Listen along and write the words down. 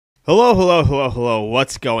Hello,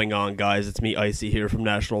 what's going on, guys? It's me, Icey, here from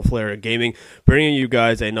National Flair Gaming, bringing you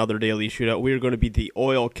guys another daily shootout. We are going to be the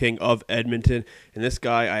Oil King of Edmonton, and this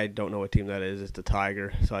guy, I don't know what team that is. It's the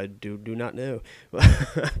Tiger, so I do not know,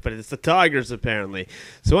 but it's the Tigers, apparently.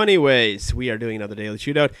 So anyways, we are doing another daily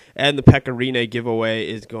shootout, and the Pecorine giveaway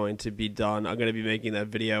is going to be done. I'm going to be making that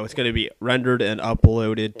video. It's going to be rendered and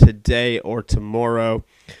uploaded today or tomorrow,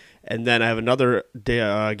 and then I have another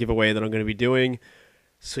giveaway that I'm going to be doing.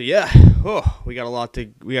 So yeah, we have a lot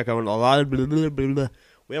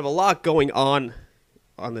going on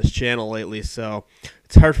this channel lately, so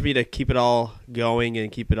it's hard for me to keep it all going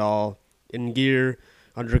and keep it all in gear,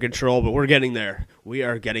 under control, but we're getting there. We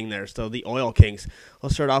are getting there. So the Oil Kings.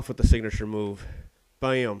 Let's start off with the signature move.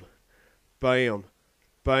 Bam, bam,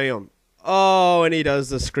 bam. Oh, and he does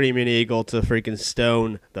the Screaming Eagle to freaking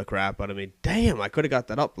stone the crap out of me. Damn, I could have got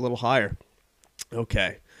that up a little higher.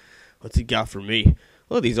 Okay, what's he got for me?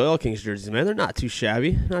 Look at these Oil Kings jerseys, man. They're not too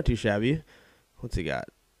shabby. Not too shabby. What's he got?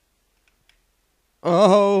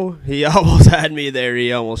 Oh, he almost had me there.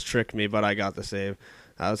 He almost tricked me, but I got the save.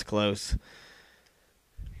 That was close.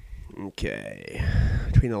 Okay.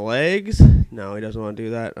 Between the legs? No, he doesn't want to do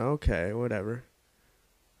that. Okay, whatever.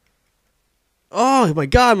 Oh, my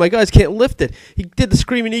God. My guys can't lift it. He did the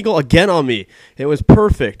Screaming Eagle again on me. It was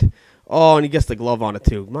perfect. Oh, and he gets the glove on it,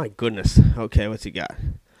 too. My goodness. Okay, what's he got?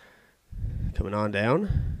 Coming on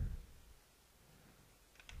down.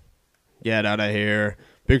 Get out of here.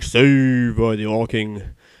 Big save by the Oil King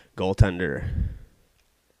goaltender.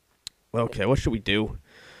 Okay, what should we do?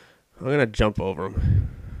 I'm going to jump over him.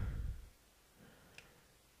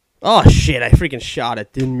 Oh, shit. I freaking shot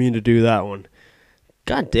it. Didn't mean to do that one.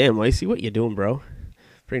 God damn, Icey. What you doing, bro?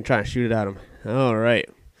 Freaking trying to shoot it at him. All right.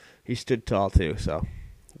 He stood tall, too, so I'll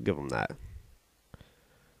give him that.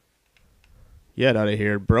 Get out of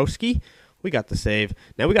here, broski. We got the save.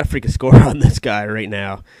 Now we got to freaking score on this guy right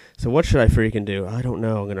now. So what should I freaking do? I don't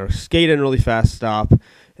know. I'm going to skate in really fast, stop,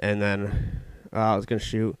 and then I was going to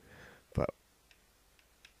shoot. But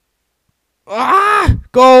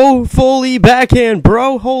go fully backhand,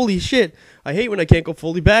 bro. Holy shit. I hate when I can't go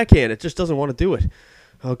fully backhand. It just doesn't want to do it.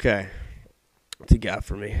 Okay. What's he got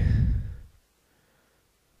for me?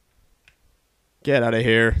 Get out of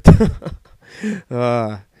here.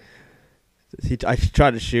 I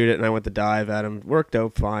tried to shoot it, and I went to dive at him. Worked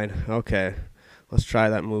out fine. Okay. Let's try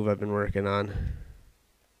that move I've been working on.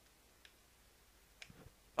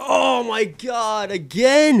 Oh, my God.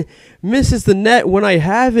 Again. Misses the net when I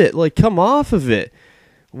have it. Like, come off of it.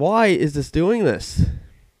 Why is this doing this?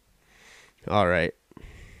 All right.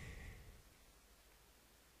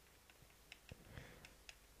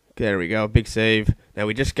 There we go. Big save. Now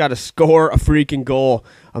we just got to score a freaking goal.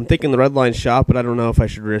 I'm thinking the red line shot, but I don't know if I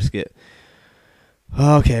should risk it.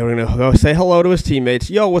 Okay, we're going to go say hello to his teammates.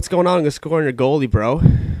 Yo, what's going on? I'm going to score on your goalie, bro.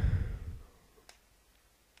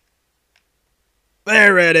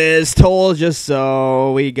 There it is. Told you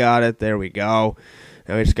so. We got it. There we go.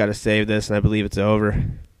 Now we just got to save this, and I believe it's over.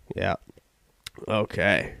 Yeah.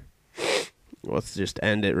 Okay. Let's just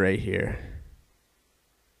end it right here.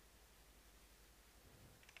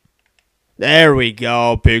 There we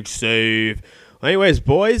go. Big save. Anyways,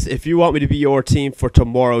 boys, if you want me to be your team for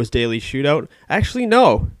tomorrow's daily shootout, actually,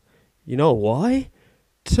 no. You know why?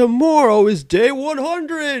 Tomorrow is day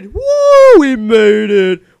 100. Woo! We made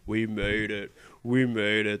it. We made it. We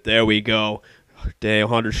made it. There we go. Day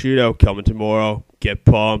 100 shootout coming tomorrow. Get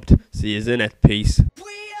pumped. See you in it. Peace.